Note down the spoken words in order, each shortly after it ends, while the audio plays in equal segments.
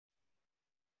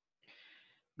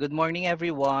Good morning,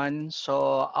 everyone.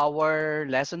 So our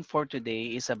lesson for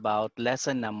today is about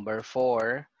lesson number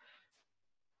 4,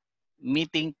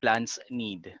 meeting plants'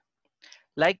 need.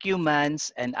 Like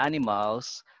humans and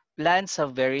animals, plants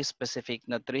have very specific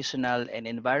nutritional and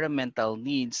environmental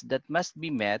needs that must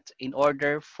be met in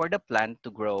order for the plant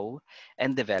to grow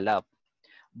and develop.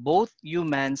 Both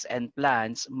humans and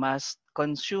plants must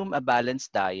consume a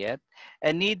balanced diet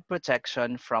and need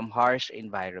protection from harsh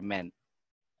environment.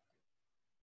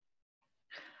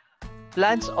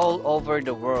 Plants all over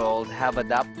the world have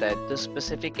adapted to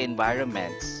specific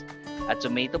environments. A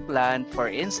tomato plant, for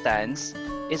instance,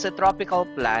 is a tropical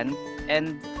plant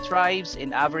and thrives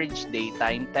in average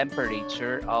daytime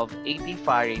temperature of 80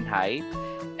 Fahrenheit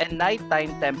and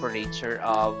nighttime temperature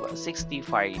of 60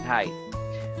 Fahrenheit.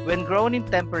 When grown in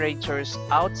temperatures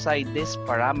outside these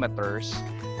parameters,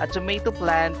 a tomato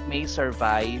plant may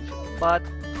survive but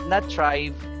not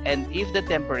thrive, and if the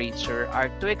temperature are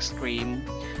too extreme,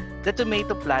 the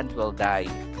tomato plant will die.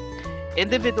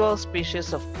 Individual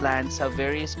species of plants have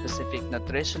very specific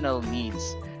nutritional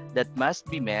needs that must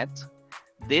be met.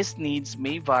 These needs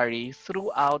may vary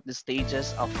throughout the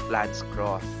stages of plant's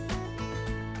growth.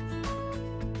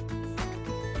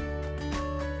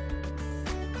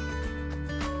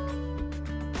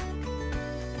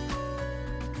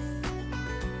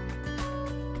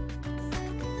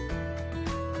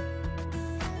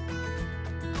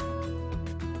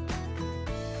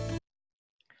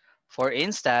 For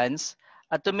instance,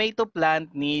 a tomato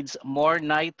plant needs more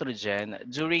nitrogen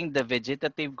during the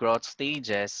vegetative growth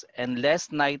stages and less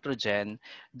nitrogen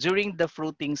during the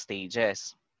fruiting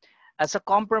stages. As a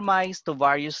compromise to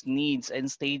various needs and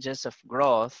stages of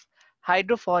growth,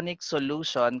 hydroponic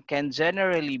solution can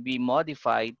generally be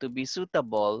modified to be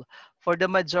suitable for the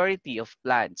majority of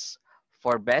plants.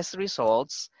 For best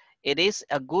results, it is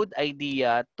a good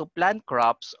idea to plant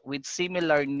crops with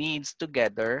similar needs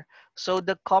together so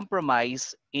the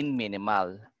compromise in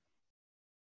minimal.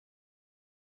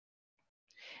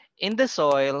 In the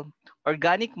soil,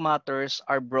 organic matters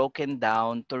are broken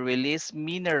down to release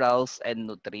minerals and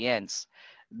nutrients.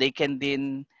 They can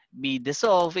then be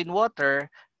dissolved in water,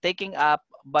 taken up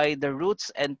by the roots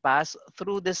and pass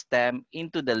through the stem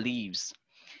into the leaves.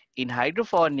 In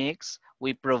hydroponics,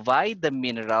 we provide the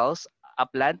minerals a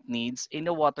plant needs in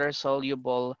a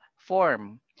water-soluble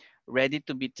form, ready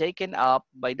to be taken up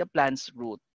by the plant's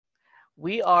root.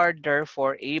 We are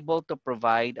therefore able to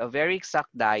provide a very exact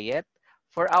diet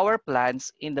for our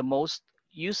plants in the most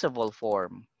usable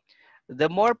form. The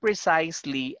more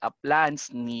precisely a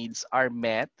plant's needs are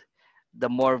met, the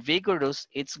more vigorous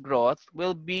its growth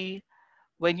will be.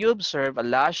 When you observe a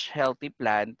lush, healthy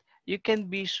plant, you can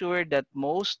be sure that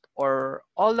most or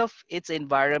all of its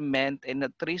environment and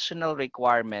nutritional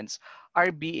requirements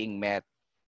are being met.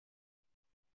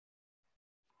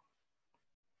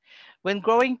 When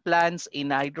growing plants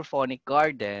in a hydroponic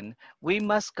garden, we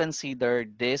must consider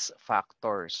these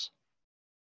factors.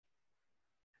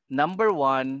 Number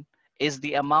one is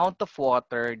the amount of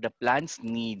water the plants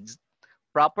need,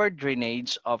 proper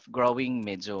drainage of growing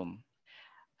medium.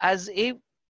 As if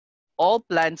all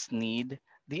plants need,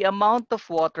 the amount of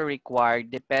water required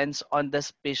depends on the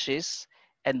species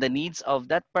and the needs of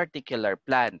that particular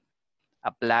plant.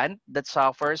 A plant that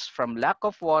suffers from lack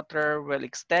of water will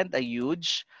extend a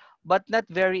huge but not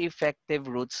very effective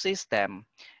root system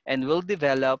and will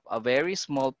develop a very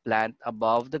small plant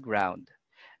above the ground.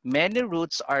 Many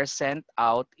roots are sent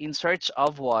out in search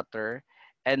of water,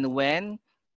 and when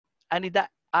an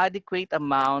adequate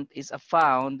amount is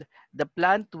found, the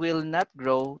plant will not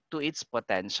grow to its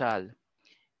potential.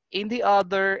 In the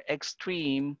other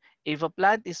extreme, if a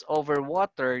plant is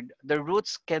overwatered, the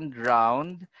roots can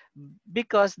drown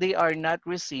because they are not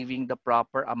receiving the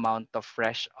proper amount of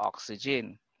fresh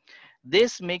oxygen.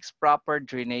 This makes proper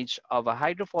drainage of a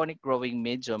hydroponic growing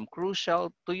medium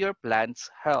crucial to your plant's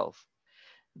health.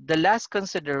 The last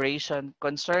consideration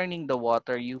concerning the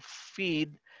water you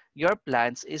feed your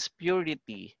plants is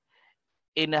purity.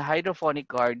 In a hydroponic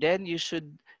garden, you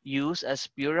should use as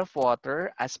pure of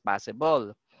water as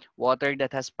possible. Water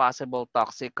that has possible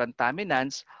toxic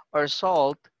contaminants or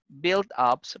salt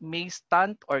build-ups may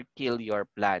stunt or kill your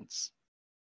plants.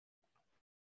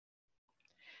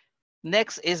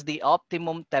 Next is the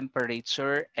optimum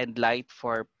temperature and light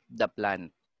for the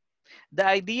plant. The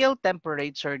ideal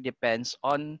temperature depends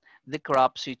on the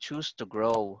crops you choose to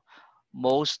grow.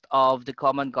 Most of the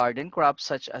common garden crops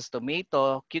such as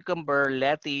tomato, cucumber,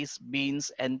 lettuce,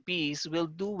 beans, and peas will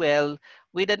do well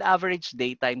with an average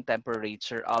daytime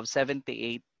temperature of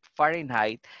 78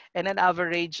 Fahrenheit and an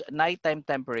average nighttime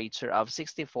temperature of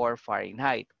 64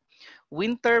 Fahrenheit.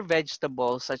 Winter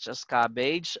vegetables such as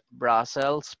cabbage,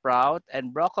 Brussels sprout,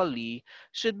 and broccoli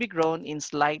should be grown in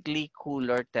slightly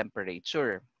cooler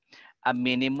temperature. A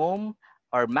minimum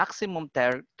or maximum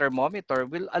thermometer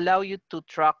will allow you to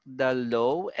track the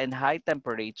low and high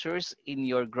temperatures in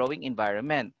your growing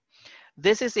environment.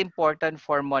 This is important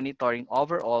for monitoring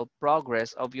overall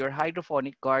progress of your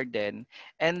hydroponic garden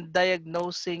and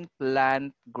diagnosing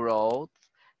plant growth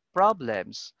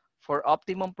problems. For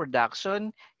optimum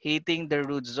production, heating the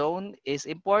root zone is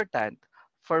important.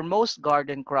 For most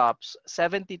garden crops,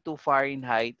 72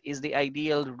 Fahrenheit is the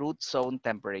ideal root zone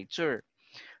temperature.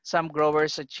 Some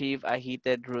growers achieve a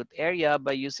heated root area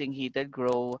by using heated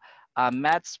grow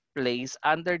mats placed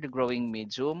under the growing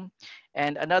medium.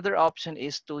 And another option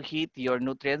is to heat your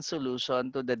nutrient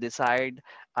solution to the desired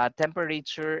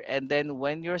temperature. And then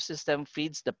when your system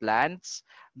feeds the plants,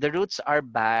 the roots are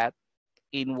bathed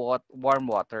in warm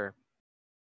water.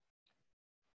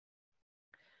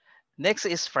 Next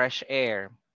is fresh air.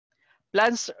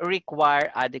 Plants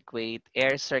require adequate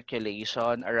air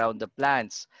circulation around the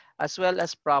plants, as well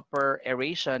as proper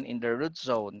aeration in the root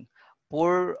zone.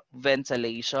 Poor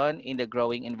ventilation in the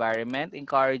growing environment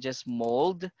encourages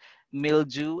mold,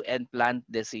 mildew, and plant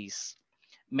disease.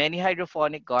 Many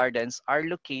hydroponic gardens are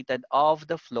located off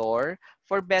the floor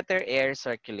for better air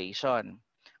circulation.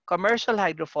 Commercial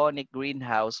hydroponic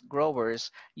greenhouse growers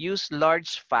use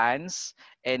large fans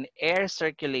and air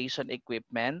circulation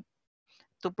equipment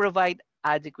to provide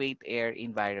adequate air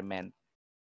environment.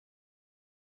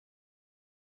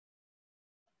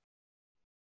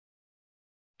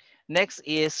 Next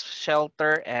is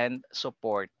shelter and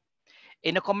support.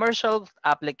 In a commercial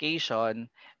application,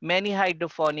 many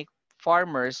hydroponic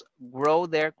farmers grow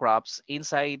their crops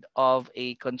inside of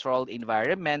a controlled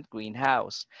environment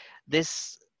greenhouse.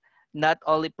 This not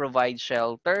only provides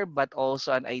shelter but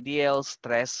also an ideal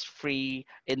stress-free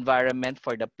environment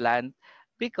for the plant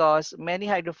because many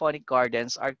hydroponic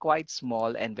gardens are quite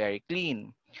small and very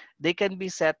clean. They can be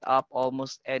set up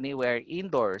almost anywhere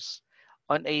indoors,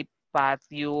 on a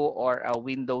patio or a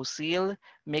window sill,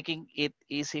 making it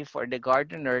easy for the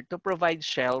gardener to provide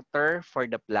shelter for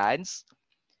the plants.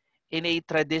 In a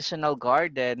traditional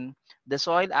garden, the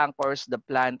soil anchors the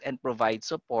plant and provides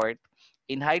support.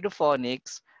 In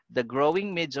hydroponics, the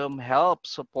growing medium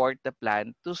helps support the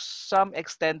plant to some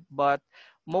extent, but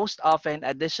most often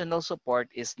additional support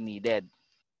is needed.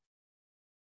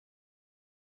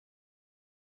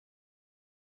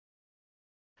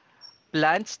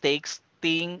 Plant stakes,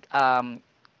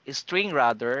 string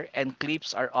rather, and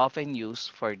clips are often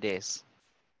used for this.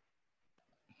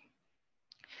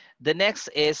 The next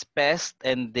is pest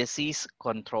and disease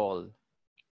control.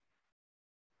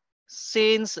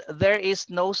 Since there is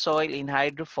no soil in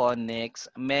hydroponics,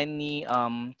 many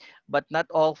but not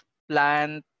all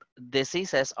plant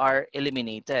diseases are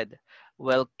eliminated.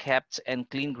 Well kept and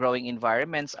clean growing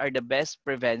environments are the best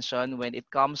prevention when it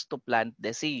comes to plant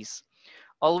disease.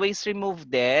 Always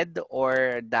remove dead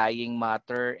or dying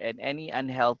matter and any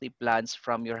unhealthy plants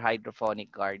from your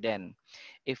hydroponic garden.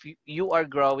 If you are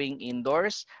growing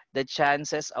indoors, the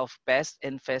chances of pest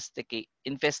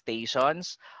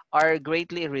infestations are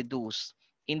greatly reduced.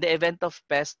 In the event of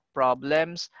pest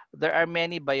problems, there are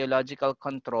many biological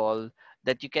control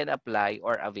that you can apply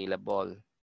or available.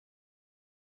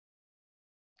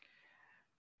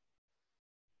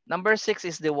 Number six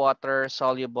is the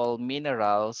water-soluble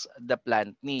minerals the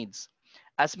plant needs.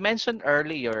 As mentioned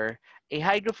earlier, a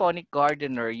hydroponic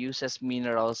gardener uses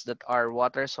minerals that are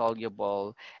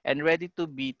water-soluble and ready to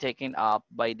be taken up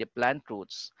by the plant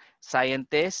roots.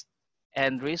 Scientists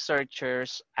and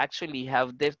researchers actually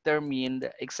have determined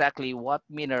exactly what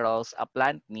minerals a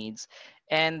plant needs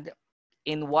and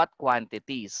in what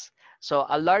quantities. So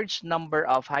a large number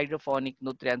of hydroponic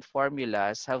nutrient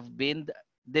formulas have been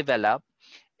developed,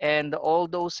 and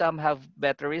although some have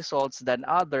better results than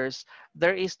others,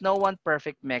 there is no one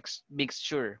perfect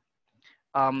mixture.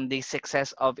 The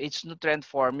success of each nutrient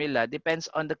formula depends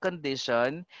on the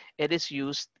condition it is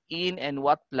used in and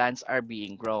what plants are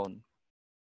being grown.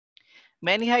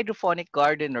 Many hydroponic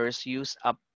gardeners use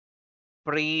a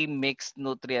pre-mixed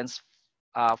nutrients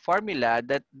formula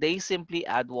that they simply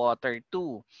add water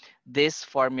to. These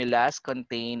formulas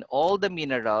contain all the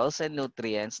minerals and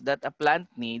nutrients that a plant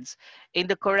needs in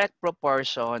the correct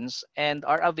proportions and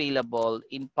are available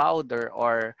in powder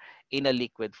or in a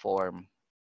liquid form.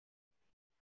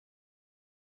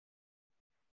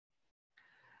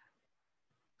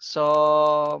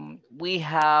 So we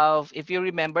have, if you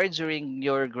remember during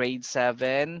your grade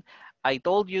 7, I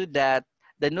told you that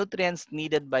the nutrients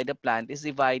needed by the plant is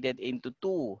divided into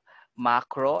two.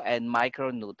 macro and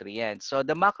micronutrients. So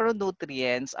the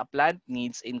macronutrients a plant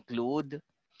needs include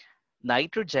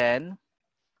nitrogen,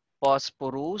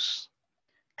 phosphorus,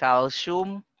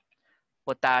 calcium,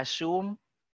 potassium,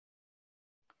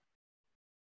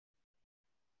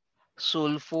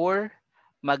 sulfur,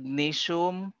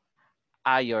 magnesium,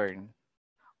 iron.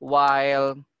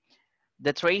 While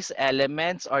the trace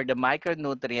elements or the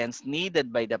micronutrients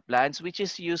needed by the plants, which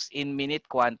is used in minute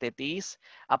quantities,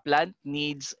 a plant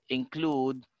needs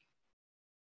include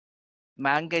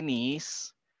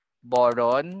manganese,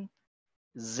 boron,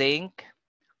 zinc,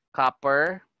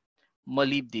 copper,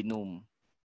 molybdenum.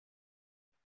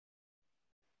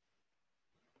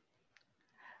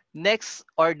 Next,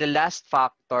 or the last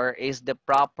factor, is the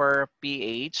proper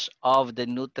pH of the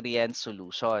nutrient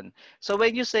solution. So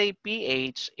when you say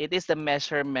pH, it is the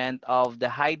measurement of the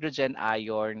hydrogen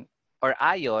ion or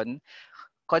ion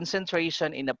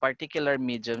concentration in a particular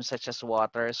medium such as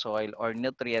water, soil, or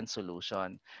nutrient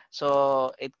solution.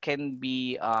 So it can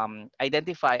be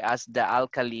identified as the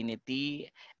alkalinity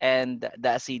and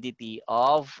the acidity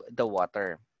of the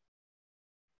water.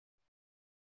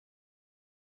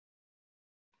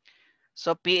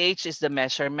 So pH is the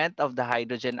measurement of the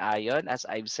hydrogen ion, as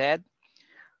I've said.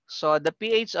 So the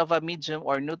pH of a medium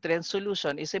or nutrient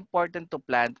solution is important to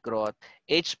plant growth.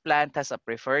 Each plant has a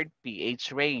preferred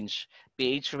pH range.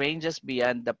 pH ranges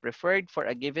beyond the preferred for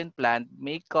a given plant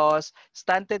may cause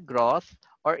stunted growth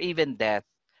or even death.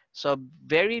 So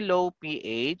very low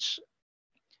pH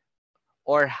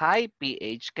or high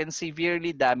pH can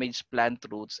severely damage plant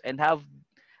roots and have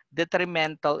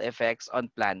detrimental effects on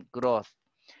plant growth.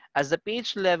 As the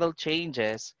pH level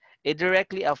changes, it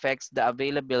directly affects the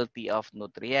availability of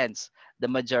nutrients. The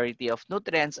majority of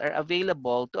nutrients are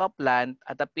available to a plant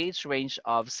at a pH range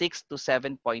of 6 to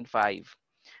 7.5.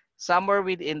 Somewhere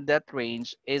within that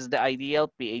range is the ideal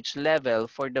pH level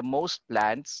for the most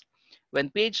plants. When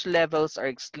pH levels are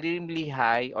extremely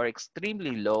high or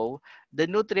extremely low, the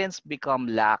nutrients become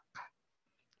lack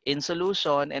in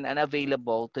solution and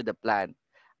unavailable to the plant.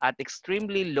 At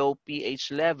extremely low pH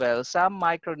level, some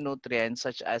micronutrients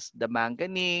such as the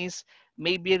manganese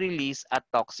may be released at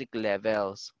toxic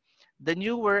levels. The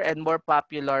newer and more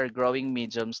popular growing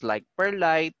mediums like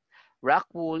perlite, rock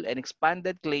wool, and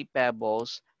expanded clay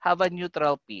pebbles have a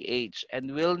neutral pH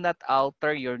and will not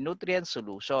alter your nutrient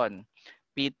solution.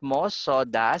 Peat moss,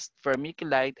 sawdust,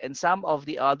 vermiculite, and some of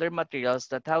the other materials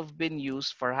that have been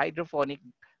used for hydroponic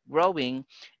growing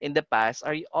in the past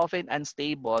are often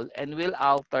unstable and will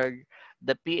alter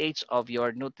the pH of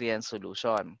your nutrient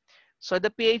solution. So the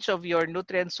pH of your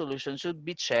nutrient solution should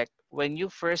be checked when you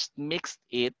first mixed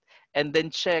it and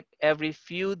then check every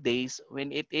few days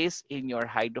when it is in your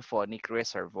hydroponic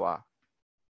reservoir.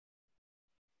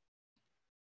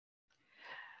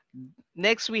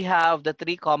 Next, we have the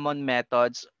three common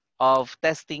methods of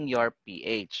testing your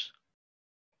pH.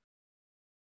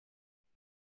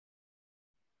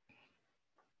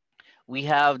 We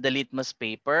have the litmus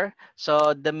paper.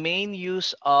 So the main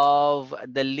use of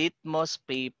the litmus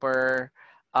paper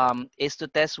is to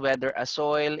test whether a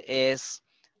soil is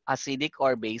acidic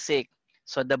or basic.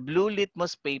 So the blue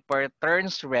litmus paper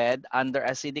turns red under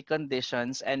acidic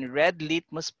conditions and red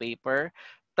litmus paper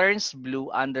turns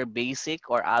blue under basic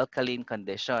or alkaline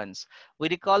conditions.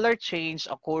 With the color change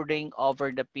occurring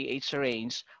over the pH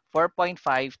range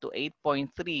 4.5 to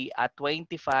 8.3 at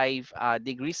 25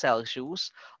 degrees Celsius,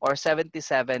 or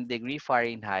 77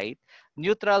 Fahrenheit,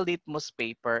 neutral litmus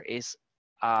paper is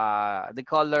the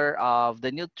color of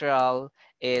the neutral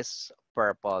is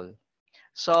purple.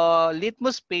 So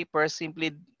litmus paper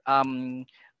simply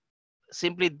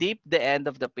dip the end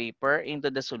of the paper into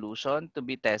the solution to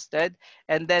be tested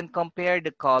and then compare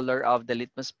the color of the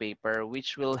litmus paper,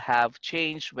 which will have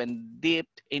changed when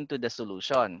dipped into the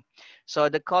solution. So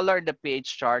the color the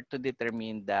pH chart to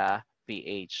determine the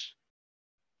pH.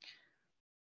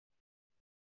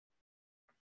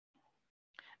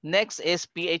 Next is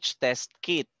pH test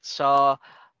kit. So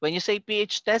when you say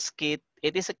pH test kit,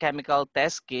 it is a chemical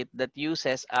test kit that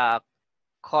uses a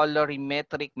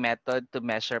colorimetric method to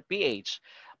measure pH,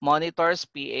 monitors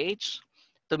pH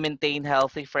to maintain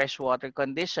healthy freshwater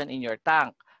condition in your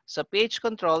tank. So pH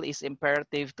control is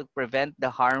imperative to prevent the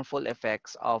harmful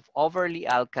effects of overly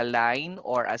alkaline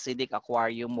or acidic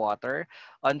aquarium water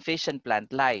on fish and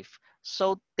plant life.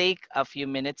 So take a few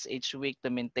minutes each week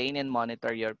to maintain and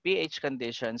monitor your pH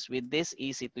conditions with these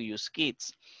easy to use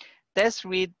kits. Test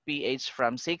read pH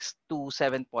from 6 to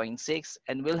 7.6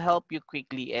 and will help you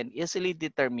quickly and easily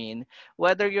determine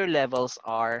whether your levels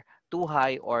are too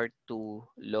high or too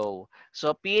low.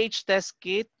 So pH test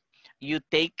kit you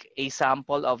take a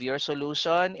sample of your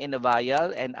solution in a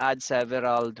vial and add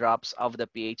several drops of the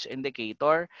pH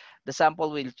indicator. The sample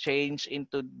will change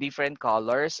into different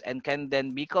colors and can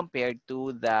then be compared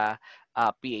to the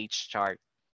pH chart.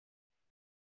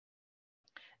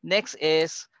 Next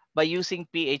is by using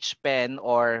pH pen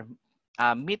or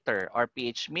meter or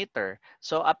pH meter.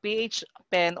 So a pH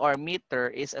pen or meter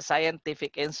is a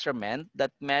scientific instrument that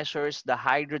measures the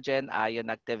hydrogen ion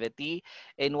activity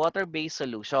in water-based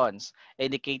solutions,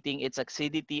 indicating its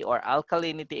acidity or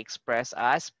alkalinity expressed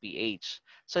as pH.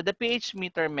 So the pH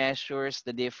meter measures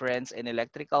the difference in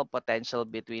electrical potential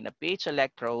between a pH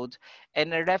electrode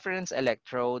and a reference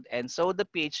electrode, and so the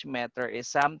pH meter is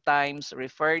sometimes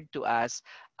referred to as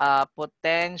a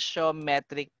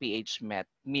potentiometric pH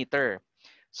meter.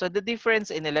 So the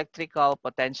difference in electrical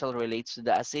potential relates to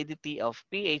the acidity of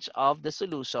pH of the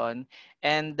solution,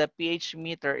 and the pH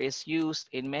meter is used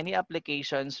in many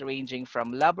applications ranging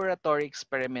from laboratory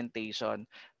experimentation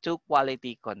to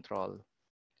quality control.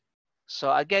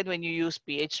 So again, when you use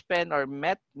pH pen or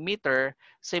meter,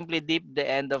 simply dip the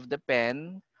end of the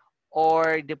pen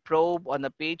or the probe on a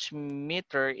pH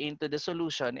meter into the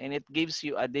solution, and it gives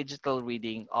you a digital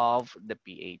reading of the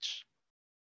pH.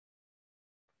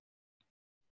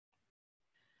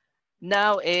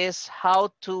 Now is how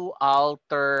to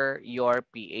alter your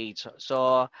pH.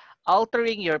 So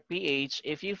altering your pH,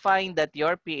 if you find that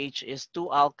your pH is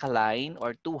too alkaline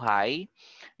or too high,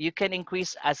 you can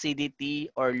increase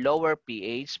acidity or lower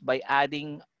pH by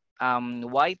adding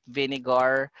white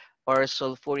vinegar or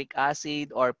sulfuric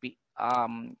acid or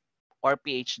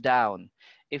pH down.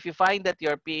 If you find that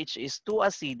your pH is too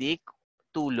acidic,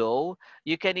 too low,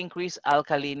 you can increase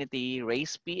alkalinity,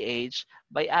 raise pH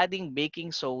by adding baking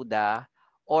soda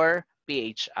or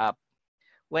pH up.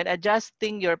 When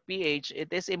adjusting your pH,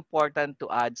 it is important to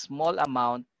add small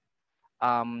amount,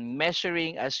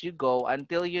 measuring as you go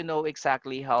until you know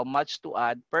exactly how much to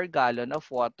add per gallon of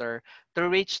water to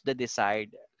reach the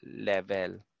desired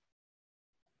level.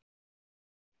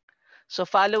 So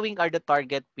following are the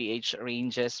target pH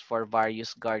ranges for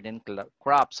various garden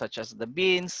crops such as the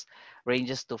beans,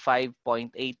 ranges to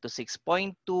 5.8 to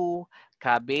 6.2,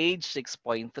 cabbage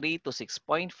 6.3 to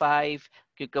 6.5,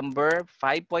 cucumber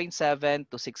 5.7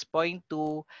 to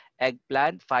 6.2,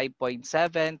 eggplant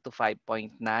 5.7 to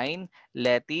 5.9,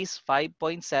 lettuce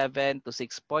 5.7 to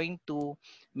 6.2,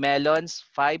 melons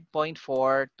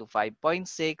 5.4 to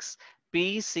 5.6,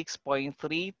 peas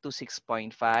 6.3 to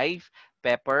 6.5,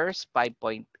 peppers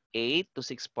 5.8 to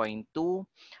 6.2,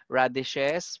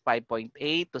 radishes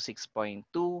 5.8 to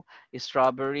 6.2,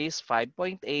 strawberries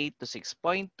 5.8 to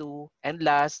 6.2, and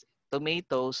last,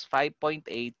 tomatoes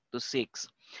 5.8 to 6.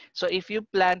 So if you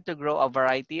plan to grow a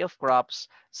variety of crops,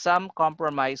 some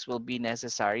compromise will be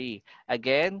necessary.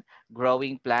 Again,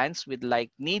 growing plants with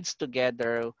like needs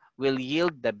together will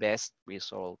yield the best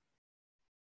result.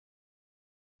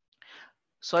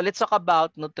 So let's talk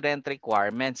about nutrient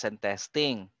requirements and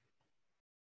testing.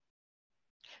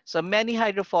 So many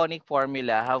hydroponic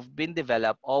formula have been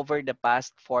developed over the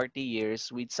past 40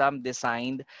 years, with some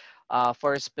designed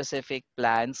for specific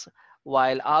plants,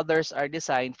 while others are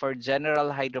designed for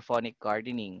general hydroponic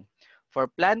gardening. For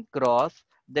plant growth,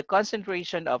 the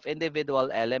concentration of individual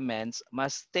elements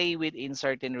must stay within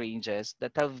certain ranges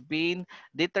that have been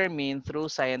determined through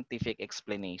scientific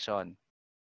explanation.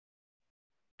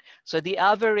 So the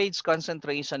average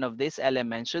concentration of this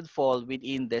element should fall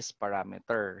within these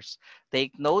parameters.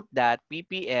 Take note that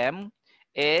ppm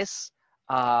is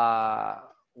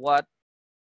what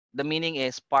the meaning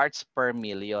is parts per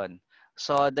million.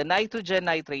 So the nitrogen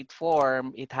nitrate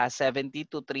form, it has 70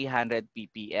 to 300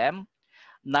 ppm.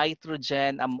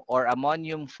 Nitrogen or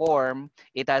ammonium form,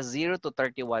 it has 0 to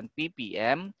 31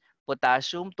 ppm,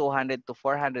 potassium 200 to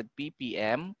 400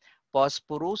 ppm,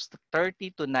 phosphorus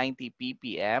 30 to 90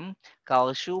 ppm,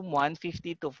 calcium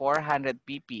 150 to 400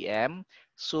 ppm,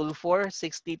 sulfur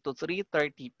 60 to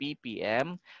 330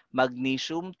 ppm,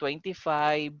 magnesium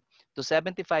 25 to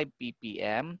 75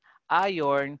 ppm,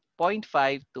 iron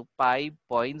 0.5 to 5.0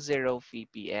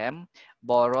 ppm,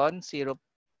 boron 0.1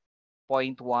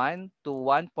 to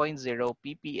 1.0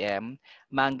 ppm,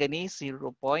 manganese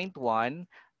 0.1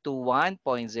 to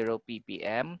 1.0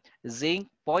 ppm, zinc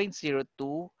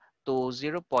 0.02 to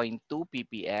 0.2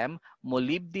 ppm,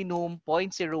 molybdenum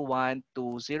 0.01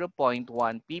 to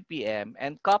 0.1 ppm,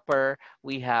 and copper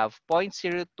we have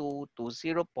 0.02 to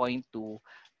 0.2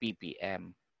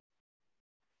 ppm.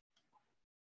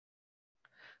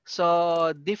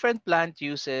 So different plant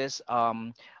uses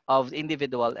of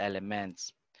individual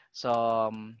elements.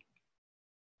 So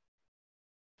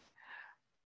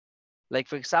like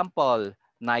for example,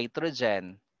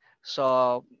 nitrogen.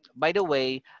 So, by the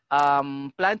way,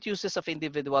 plant uses of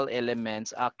individual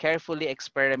elements, carefully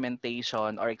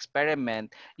experimentation or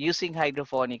experiment using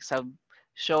hydroponics have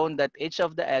shown that each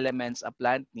of the elements a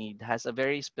plant need has a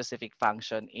very specific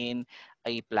function in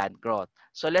a plant growth.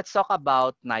 So let's talk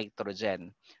about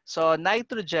nitrogen. So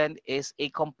nitrogen is a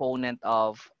component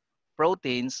of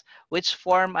proteins which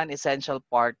form an essential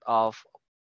part of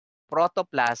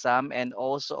protoplasm and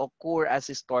also occur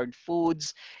as stored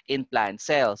foods in plant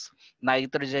cells.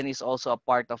 Nitrogen is also a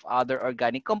part of other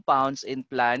organic compounds in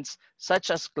plants such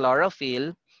as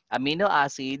chlorophyll, amino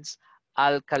acids,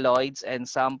 alkaloids, and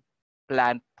some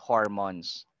plant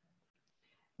hormones.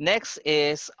 Next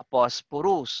is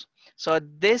phosphorus. So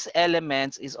this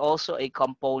element is also a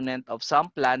component of some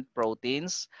plant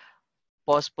proteins,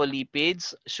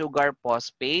 phospholipids, sugar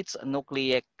phosphates,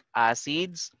 nucleic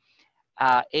acids,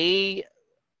 ATP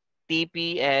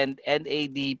and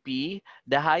NADP.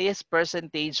 The highest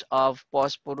percentage of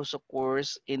phosphorus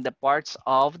occurs in the parts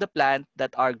of the plant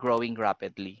that are growing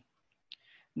rapidly.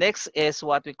 Next is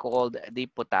what we call the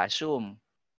potassium.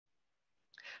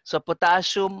 So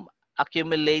potassium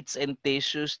accumulates in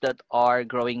tissues that are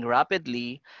growing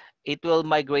rapidly. It will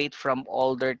migrate from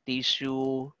older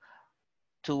tissue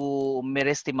to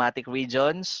meristematic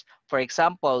regions. For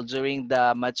example, during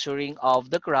the maturing of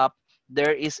the crop,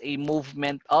 there is a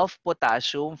movement of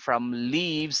potassium from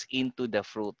leaves into the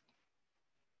fruit.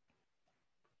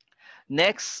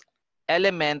 Next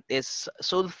element is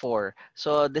sulfur.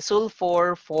 So the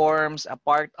sulfur forms a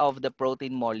part of the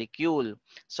protein molecule.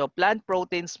 So plant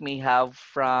proteins may have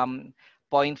from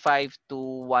 0.5 to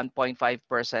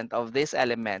 1.5% of this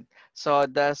element. So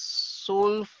the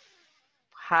sulfhydryl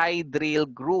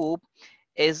group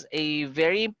is a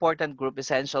very important group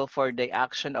essential for the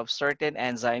action of certain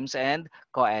enzymes and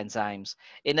coenzymes.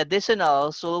 In addition,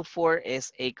 sulfur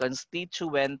is a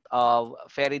constituent of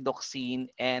ferridoxine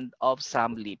and of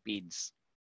some lipids.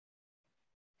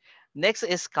 Next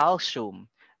is calcium.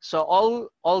 So all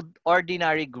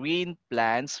ordinary green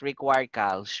plants require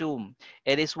calcium.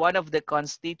 It is one of the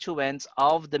constituents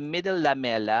of the middle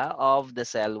lamella of the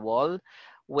cell wall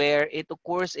where it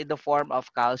occurs in the form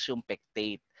of calcium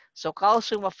pectate. So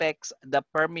calcium affects the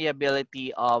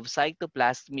permeability of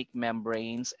cytoplasmic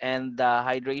membranes and the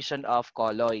hydration of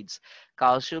colloids.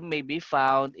 Calcium may be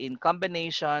found in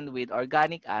combination with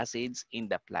organic acids in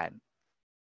the plant.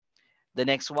 The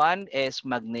next one is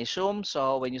magnesium.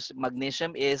 So when you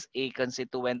magnesium is a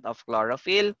constituent of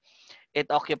chlorophyll, it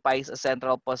occupies a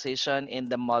central position in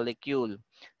the molecule.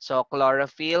 So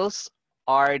chlorophylls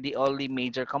are the only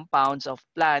major compounds of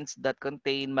plants that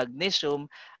contain magnesium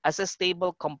as a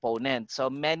stable component. So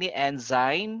many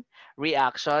enzyme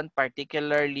reaction,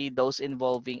 particularly those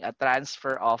involving a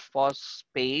transfer of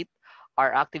phosphate,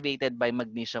 are activated by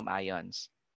magnesium ions.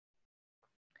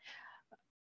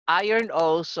 Iron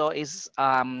also is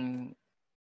one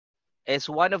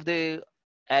of the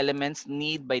elements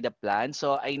needed by the plant.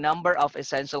 So a number of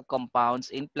essential compounds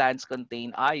in plants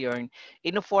contain iron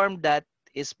in a form that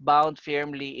is bound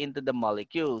firmly into the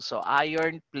molecule. So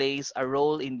iron plays a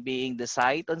role in being the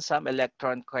site on some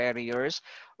electron carriers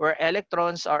where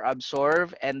electrons are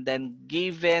absorbed and then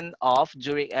given off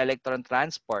during electron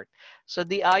transport. So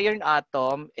the iron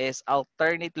atom is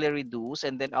alternately reduced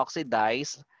and then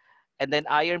oxidized, and then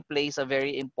iron plays a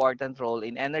very important role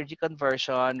in energy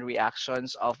conversion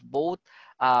reactions of both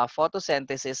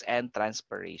photosynthesis and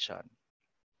transpiration.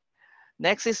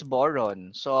 Next is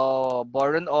boron. So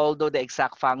boron, although the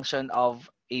exact function of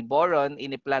a boron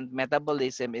in a plant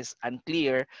metabolism is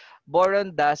unclear,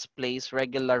 boron does plays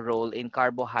regular role in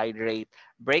carbohydrate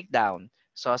breakdown.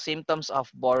 So symptoms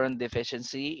of boron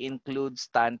deficiency include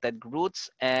stunted roots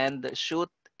and shoot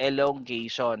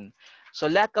elongation. So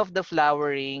lack of the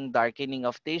flowering, darkening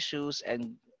of tissues,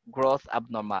 and growth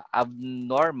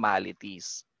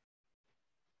abnormalities.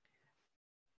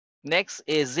 Next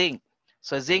is zinc.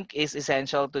 So zinc is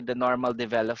essential to the normal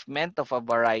development of a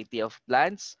variety of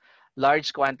plants.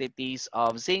 Large quantities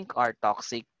of zinc are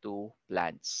toxic to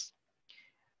plants.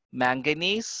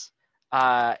 Manganese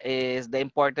is the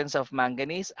importance of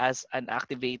manganese as an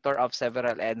activator of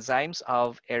several enzymes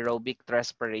of aerobic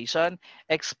respiration.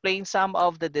 Explain some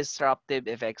of the disruptive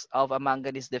effects of a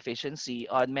manganese deficiency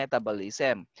on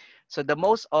metabolism. So the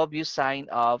most obvious sign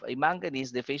of a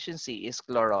manganese deficiency is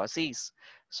chlorosis.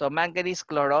 So manganese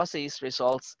chlorosis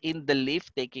results in the leaf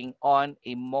taking on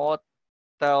a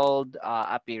mottled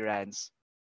appearance.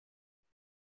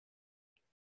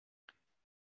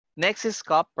 Next is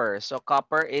copper. So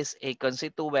copper is a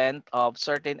constituent of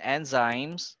certain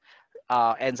enzymes,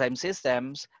 enzyme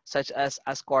systems such as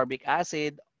ascorbic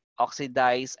acid,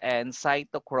 oxidized, and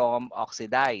cytochrome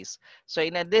oxidized. So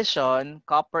in addition,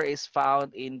 copper is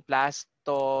found in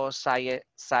plastocyanine,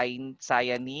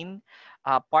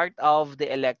 part of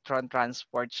the electron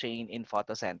transport chain in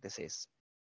photosynthesis.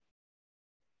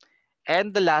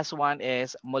 And the last one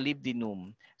is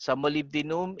molybdenum. So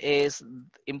molybdenum is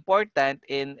important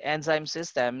in enzyme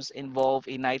systems involved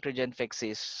in nitrogen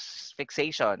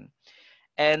fixation.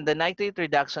 And the nitrate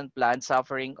reduction plant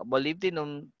suffering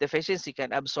molybdenum deficiency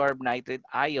can absorb nitrate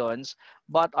ions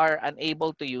but are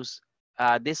unable to use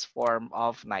this form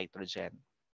of nitrogen.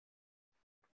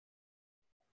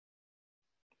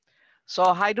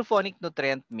 So hydroponic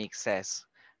nutrient mixes.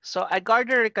 So a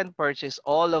gardener can purchase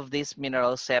all of these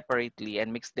minerals separately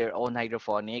and mix their own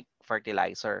hydroponic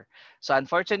fertilizer. So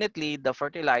unfortunately, the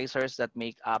fertilizers that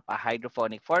make up a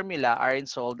hydroponic formula aren't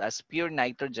sold as pure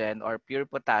nitrogen or pure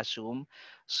potassium.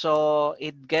 So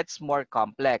it gets more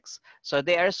complex. So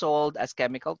they are sold as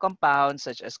chemical compounds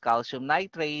such as calcium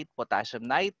nitrate, potassium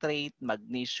nitrate,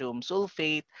 magnesium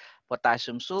sulfate,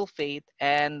 potassium sulfate,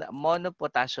 and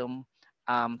monopotassium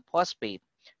phosphate.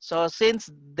 So since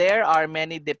there are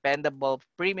many dependable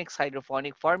premix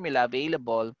hydroponic formula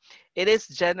available, it is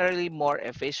generally more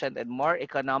efficient and more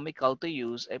economical to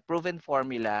use a proven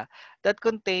formula that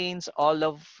contains all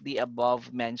of the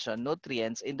above mentioned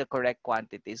nutrients in the correct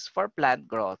quantities for plant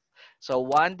growth. So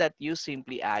one that you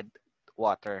simply add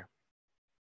water.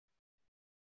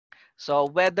 So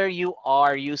whether you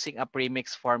are using a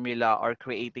premix formula or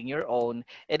creating your own,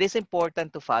 it is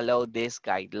important to follow these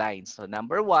guidelines. So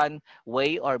number one,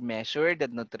 weigh or measure the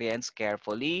nutrients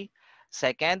carefully.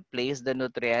 Second, place the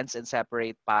nutrients in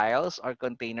separate piles or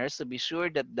containers to be sure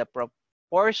that the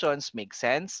proportions make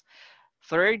sense.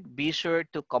 Third, be sure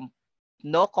to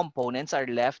no components are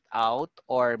left out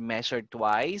or measured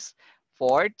twice.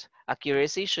 Fourth,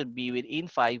 accuracy should be within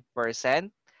 5%.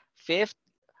 Fifth,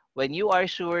 when you are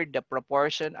sure the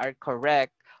proportion are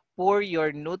correct, pour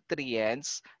your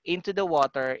nutrients into the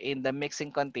water in the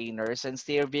mixing containers and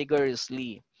stir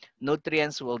vigorously.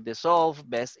 Nutrients will dissolve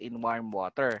best in warm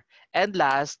water. And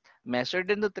last, measure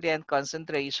the nutrient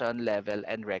concentration level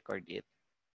and record it.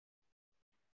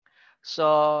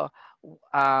 So,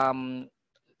 um,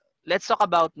 let's talk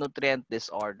about nutrient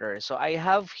disorder. So I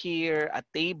have here a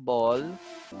table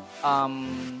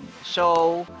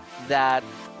show that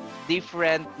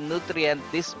different nutrient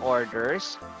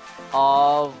disorders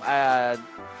of a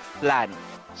plant.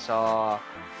 So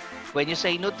when you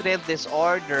say nutrient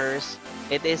disorders,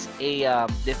 it is a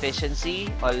deficiency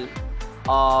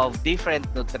of different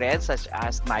nutrients such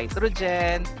as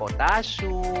nitrogen,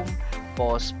 potassium,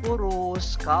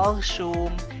 phosphorus,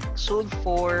 calcium,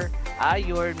 sulfur,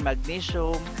 iron,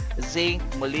 magnesium, zinc,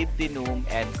 molybdenum,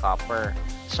 and copper.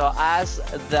 So as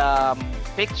the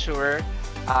picture,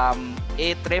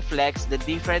 it reflects the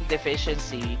different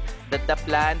deficiency that the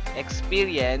plant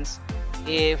experience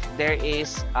if there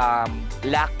is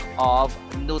lack of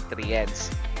nutrients.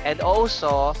 And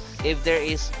also, if there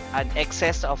is an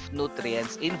excess of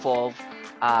nutrients involved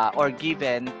or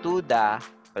given to the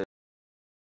plant.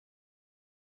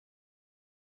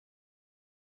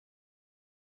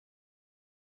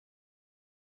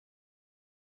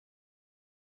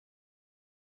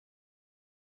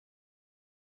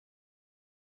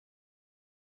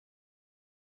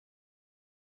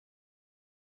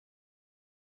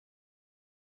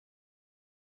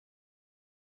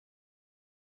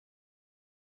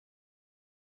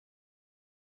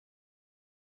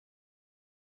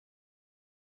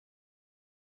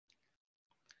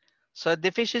 So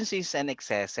deficiencies and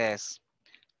excesses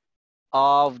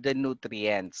of the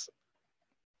nutrients.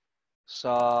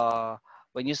 So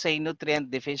when you say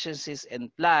nutrient deficiencies in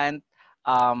plant,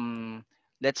 um,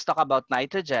 let's talk about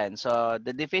nitrogen. So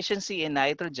the deficiency in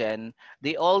nitrogen,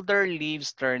 the older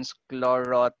leaves turns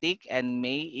chlorotic and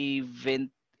may even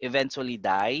eventually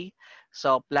die.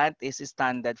 So plant is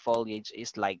standard foliage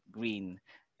is light green.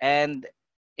 And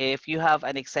if you have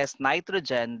an excess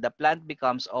nitrogen, the plant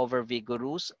becomes over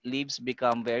vigorous, leaves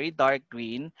become very dark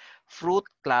green, fruit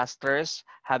clusters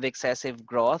have excessive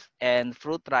growth, and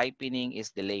fruit ripening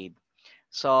is delayed.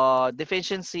 So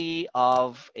deficiency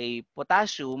of a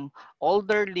potassium,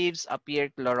 older leaves appear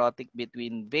chlorotic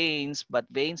between veins, but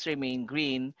veins remain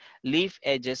green, leaf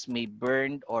edges may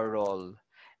burn or roll.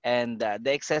 And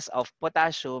the excess of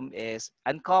potassium is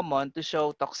uncommon to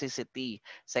show toxicity.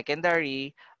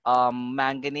 Secondary,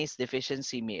 manganese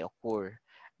deficiency may occur.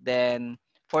 Then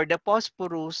for the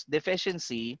phosphorus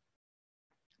deficiency,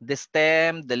 the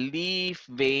stem, the leaf,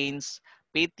 veins,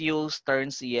 petioles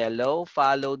turns yellow,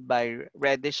 followed by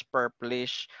reddish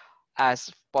purplish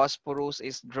as phosphorus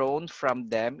is drawn from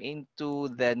them into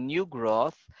the new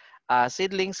growth.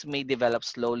 seedlings may develop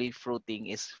slowly. Fruiting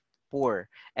is poor,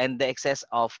 and the excess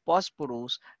of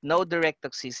phosphorus, no direct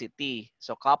toxicity.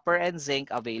 So copper and zinc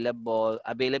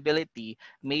availability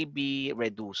may be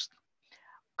reduced.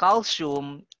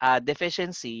 Calcium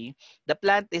deficiency, the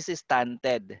plant is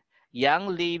stunted.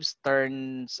 Young leaves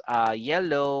turns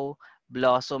yellow,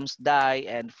 blossoms die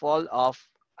and fall off.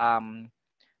 Um,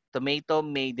 Tomato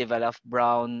may develop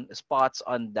brown spots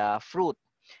on the fruit,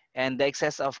 and the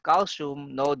excess of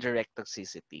calcium, no direct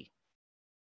toxicity.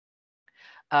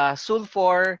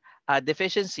 Sulfur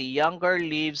deficiency, younger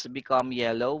leaves become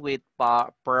yellow with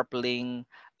purpling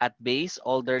at base,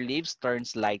 older leaves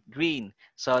turns light green.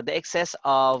 So the excess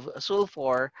of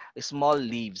sulfur, small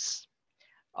leaves.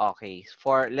 Okay,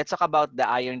 for let's talk about the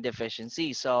iron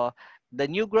deficiency. So the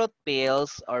new growth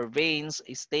pales or veins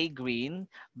stay green,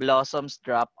 blossoms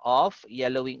drop off,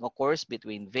 yellowing occurs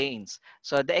between veins.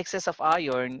 So the excess of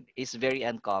iron is very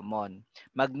uncommon.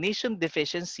 Magnesium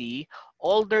deficiency,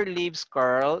 older leaves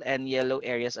curl and yellow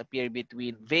areas appear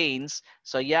between veins.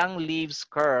 So young leaves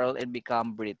curl and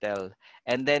become brittle.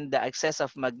 And then the excess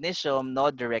of magnesium,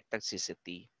 no direct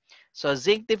toxicity. So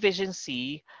zinc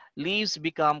deficiency, leaves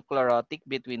become chlorotic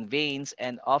between veins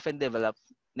and often develop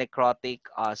necrotic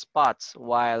spots,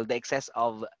 while the excess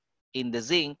of in the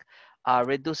zinc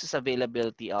reduces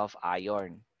availability of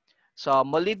iron. So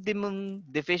molybdenum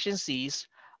deficiencies,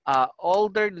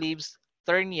 older leaves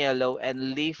turn yellow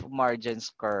and leaf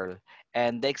margins curl.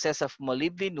 And the excess of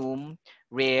molybdenum,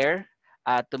 rare,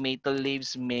 tomato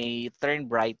leaves may turn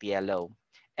bright yellow.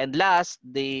 And last,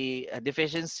 the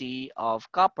deficiency of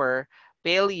copper,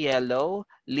 pale yellow,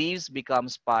 leaves become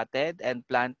spotted, and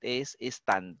plant is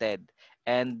stunted.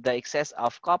 And the excess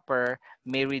of copper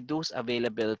may reduce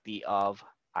availability of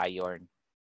iron.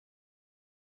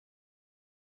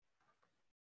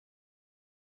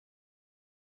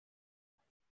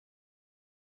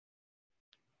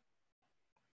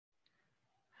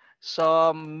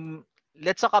 So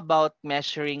let's talk about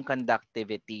measuring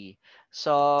conductivity.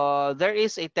 So there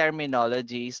is a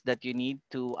terminologies that you need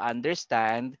to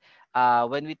understand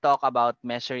when we talk about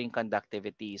measuring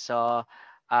conductivity. So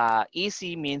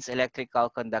EC means electrical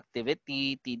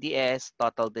conductivity, TDS,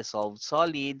 total dissolved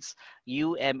solids,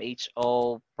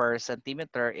 UMHO per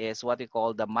centimeter is what we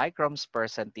call the microns per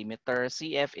centimeter,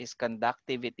 CF is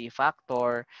conductivity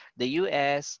factor, the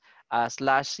US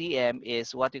slash cm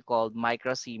is what we call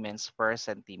microsiemens per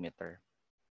centimeter.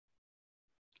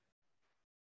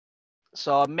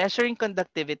 So measuring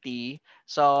conductivity,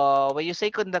 so when you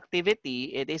say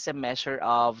conductivity, it is a measure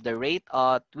of the rate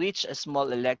at which a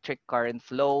small electric current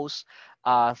flows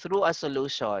through a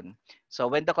solution. So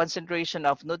when the concentration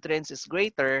of nutrients is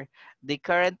greater, the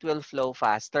current will flow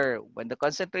faster. When the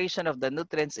concentration of the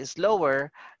nutrients is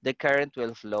lower, the current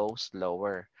will flow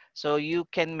slower. So you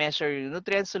can measure your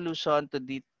nutrient solution to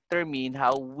determine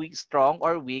how weak, strong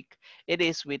or weak it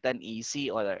is with an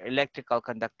EC or electrical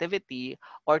conductivity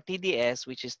or TDS,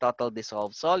 which is total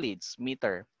dissolved solids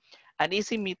meter. An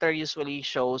EC meter usually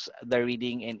shows the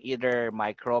reading in either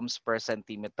microns per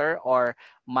centimeter or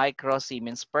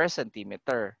microsiemens per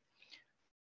centimeter.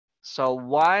 So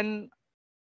one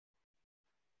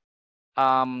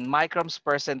microns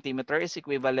per centimeter is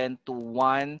equivalent to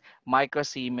 1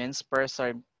 microsiemens per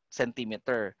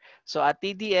centimeter. So a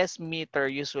TDS meter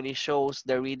usually shows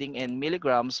the reading in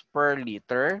milligrams per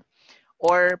liter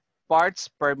or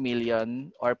parts per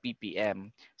million or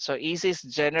ppm. So EC is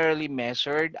generally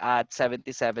measured at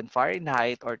 77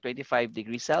 Fahrenheit or 25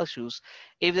 degrees Celsius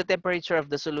if the temperature of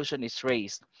the solution is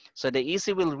raised. So the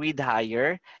EC will read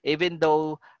higher even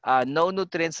though no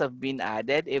nutrients have been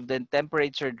added if the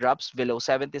temperature drops below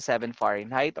 77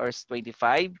 Fahrenheit or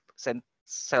 25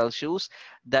 Celsius.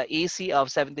 The EC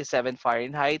of 77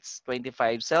 Fahrenheit,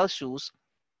 25 Celsius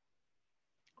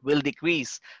will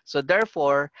decrease. So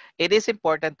therefore, it is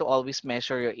important to always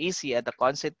measure your EC at a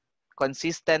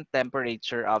consistent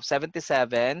temperature of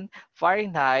 77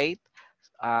 Fahrenheit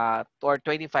or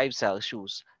 25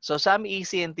 Celsius. So some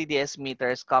EC and TDS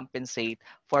meters compensate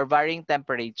for varying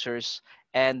temperatures.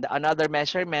 And another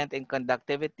measurement in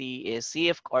conductivity is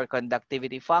CF or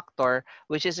conductivity factor,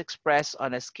 which is expressed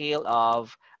on a scale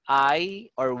of I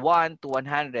or 1 to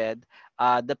 100.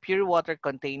 The pure water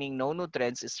containing no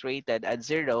nutrients is rated at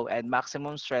 0 and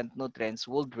maximum strength nutrients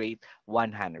would rate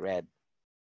 100.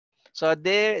 So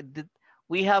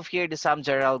we have here the some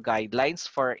general guidelines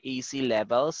for AC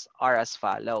levels are as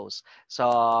follows. So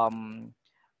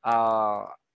uh,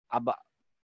 about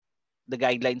the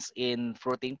guidelines in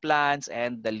fruiting plants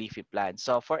and the leafy plants.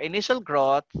 So for initial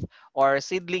growth or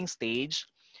seedling stage,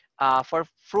 for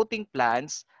fruiting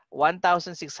plants,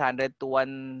 1,600 to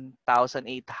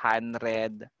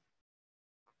 1,800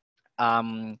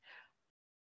 um,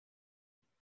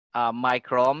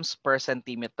 microns per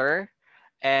centimeter,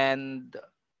 and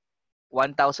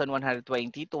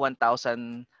 1,120 to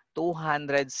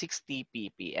 1,260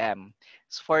 ppm.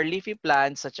 For leafy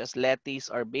plants such as lettuce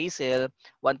or basil,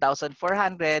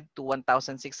 1,400 to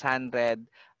 1,600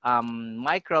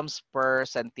 microns per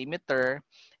centimeter,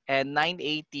 and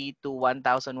 980 to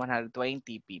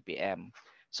 1,120 ppm.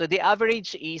 So the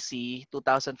average EC,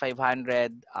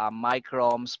 2,500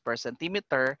 microns per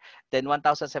centimeter, then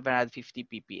 1,750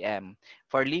 ppm.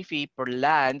 For leafy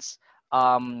plants,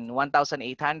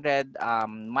 1,800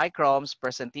 microns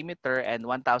per centimeter and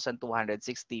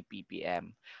 1,260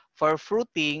 ppm. For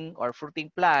fruiting or fruiting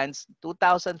plants,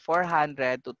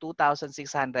 2,400 to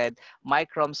 2,600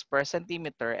 microns per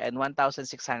centimeter and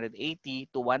 1,680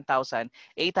 to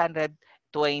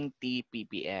 1,820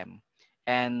 ppm.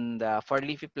 And for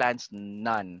leafy plants,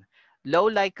 none. Low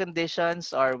light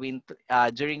conditions or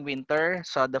during winter,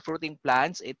 so the fruiting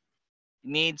plants, it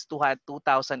needs to have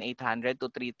 2,800 to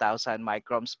 3,000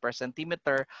 microns per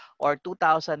centimeter or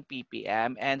 2,000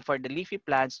 ppm. And for the leafy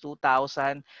plants,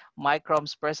 2,000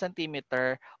 microns per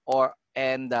centimeter or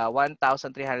and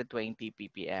 1,320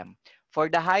 ppm. For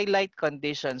the highlight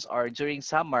conditions or during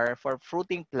summer, for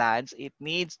fruiting plants, it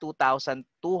needs 2,200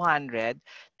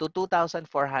 to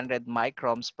 2,400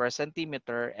 microns per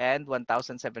centimeter and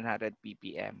 1,700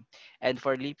 ppm. And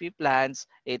for leafy plants,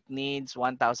 it needs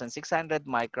 1,600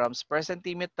 microns per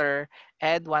centimeter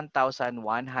and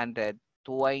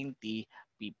 1,120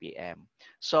 ppm.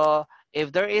 So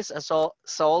if there is a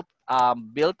salt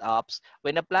build-ups,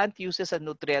 when a plant uses a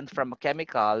nutrient from a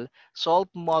chemical, salt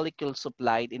molecule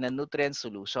supplied in a nutrient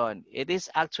solution, it is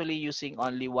actually using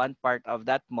only one part of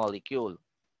that molecule.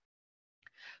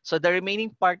 So the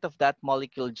remaining part of that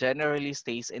molecule generally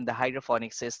stays in the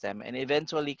hydroponic system and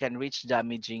eventually can reach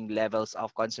damaging levels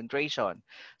of concentration.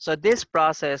 So this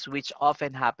process, which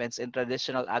often happens in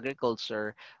traditional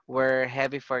agriculture, where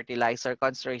heavy fertilizer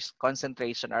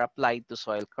concentration are applied to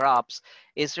soil crops,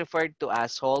 is referred to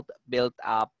as salt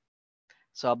built-up.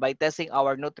 So by testing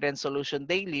our nutrient solution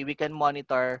daily, we can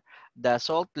monitor the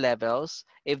salt levels.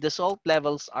 If the salt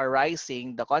levels are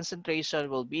rising, the concentration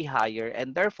will be higher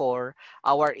and therefore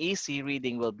our EC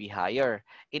reading will be higher.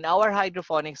 In our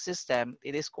hydroponic system,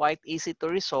 it is quite easy to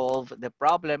resolve the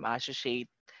problem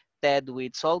associated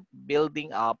with salt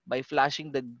building up by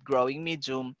flushing the growing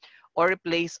medium or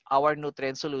replace our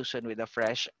nutrient solution with a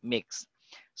fresh mix.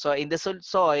 So in the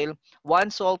soil,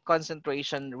 once salt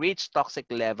concentration reach toxic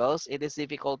levels, it is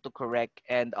difficult to correct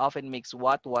and often makes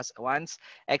what was once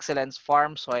excellent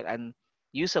farm soil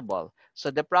unusable.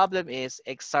 So the problem is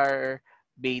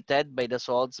exacerbated by the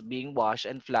salts being washed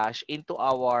and flushed into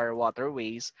our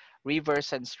waterways,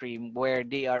 rivers, and stream, where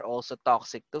they are also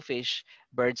toxic to fish,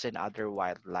 birds, and other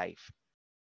wildlife.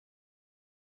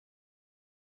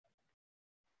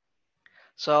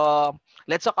 So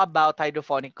let's talk about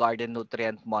hydroponic garden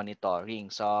nutrient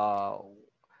monitoring. So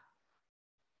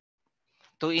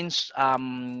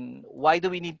why do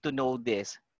we need to know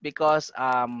this? Because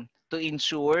to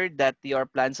ensure that your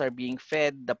plants are being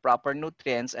fed the proper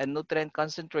nutrients and nutrient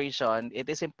concentration, it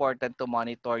is important to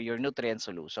monitor your nutrient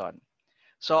solution.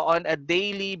 So on a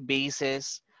daily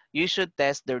basis, you should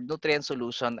test the nutrient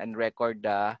solution and record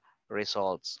the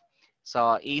results.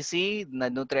 So easy, the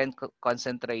nutrient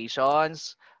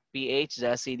concentrations, pH,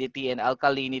 the acidity and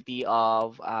alkalinity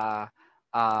of uh,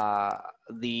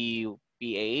 the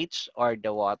pH or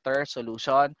the water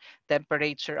solution,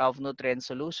 temperature of nutrient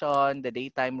solution, the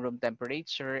daytime room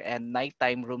temperature, and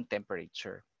nighttime room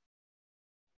temperature.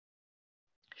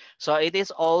 So it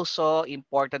is also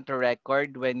important to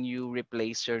record when you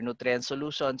replace your nutrient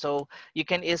solution so you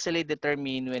can easily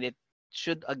determine when it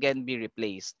should again be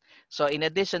replaced. So in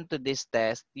addition to this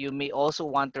test, you may also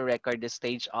want to record the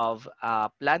stage of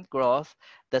plant growth,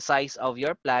 the size of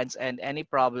your plants, and any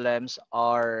problems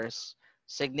or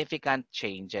significant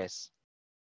changes.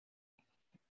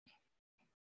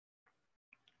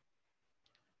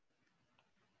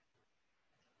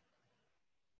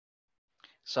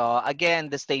 So again,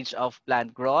 the stage of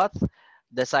plant growth,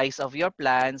 the size of your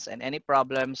plants, and any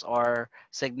problems or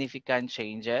significant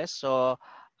changes. So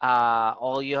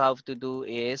all you have to do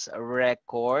is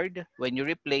record when you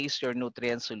replace your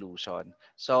nutrient solution.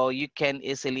 So you can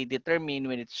easily determine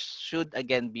when it should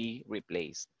again be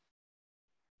replaced.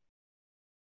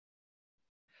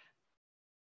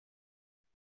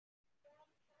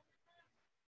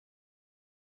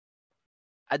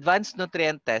 Advanced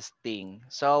nutrient testing.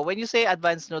 So when you say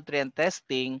advanced nutrient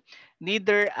testing,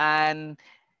 neither an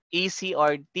EC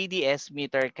or TDS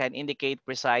meter can indicate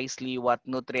precisely what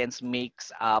nutrients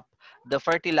makes up the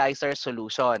fertilizer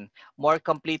solution. More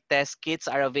complete test kits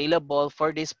are available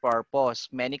for this purpose.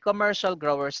 Many commercial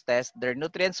growers test their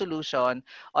nutrient solution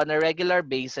on a regular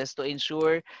basis to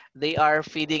ensure they are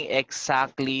feeding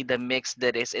exactly the mix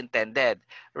that is intended.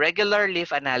 Regular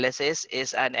leaf analysis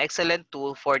is an excellent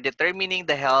tool for determining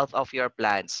the health of your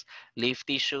plants. Leaf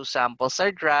tissue samples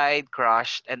are dried,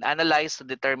 crushed, and analyzed to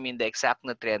determine the exact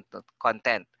nutrient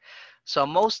content. So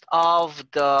most of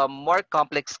the more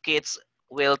complex kits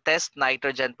will test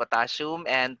nitrogen, potassium,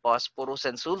 and phosphorus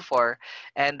and sulfur,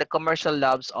 and the commercial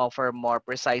labs offer more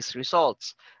precise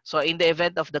results. So in the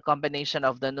event of the combination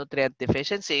of the nutrient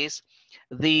deficiencies,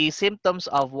 the symptoms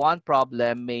of one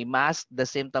problem may mask the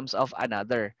symptoms of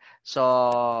another.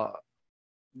 So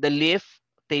the leaf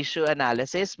tissue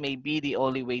analysis may be the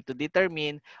only way to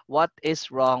determine what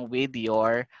is wrong with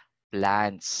your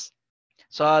plants.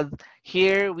 So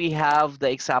here we have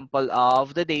the example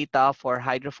of the data for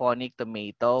hydroponic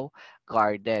tomato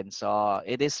garden. So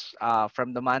it is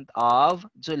from the month of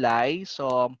July.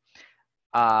 So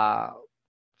uh,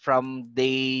 from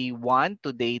day 1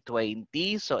 to day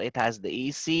 20. So it has the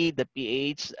AC, the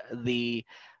pH, the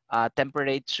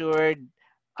temperature,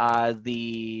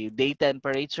 the day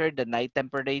temperature, the night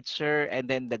temperature, and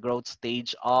then the growth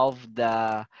stage of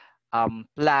the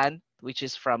plant, which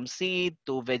is from seed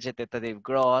to vegetative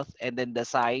growth, and then the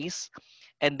size,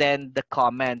 and then the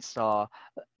comments. So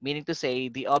meaning to say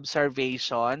the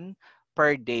observation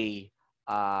per day.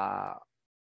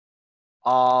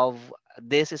 Of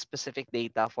this specific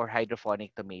data for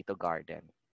hydroponic tomato garden.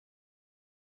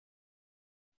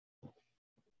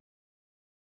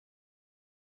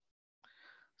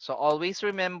 So always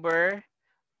remember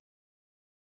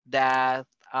that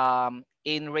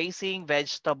in raising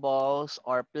vegetables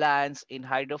or plants in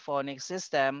hydroponic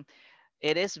system,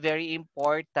 it is very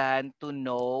important to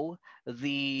know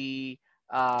the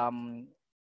um,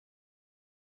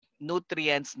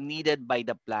 nutrients needed by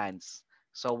the plants.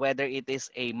 So whether it is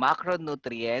a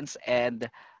macronutrients and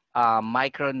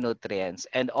micronutrients,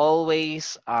 and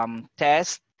always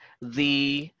test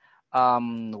the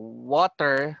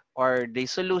water or the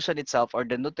solution itself or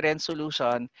the nutrient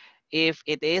solution if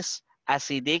it is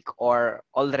acidic or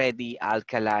already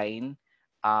alkaline,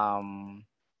 um,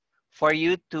 for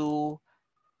you to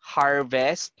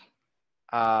harvest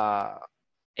uh,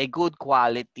 a good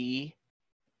quality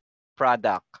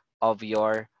product of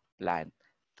your plant.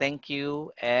 Thank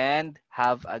you and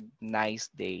have a nice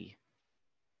day.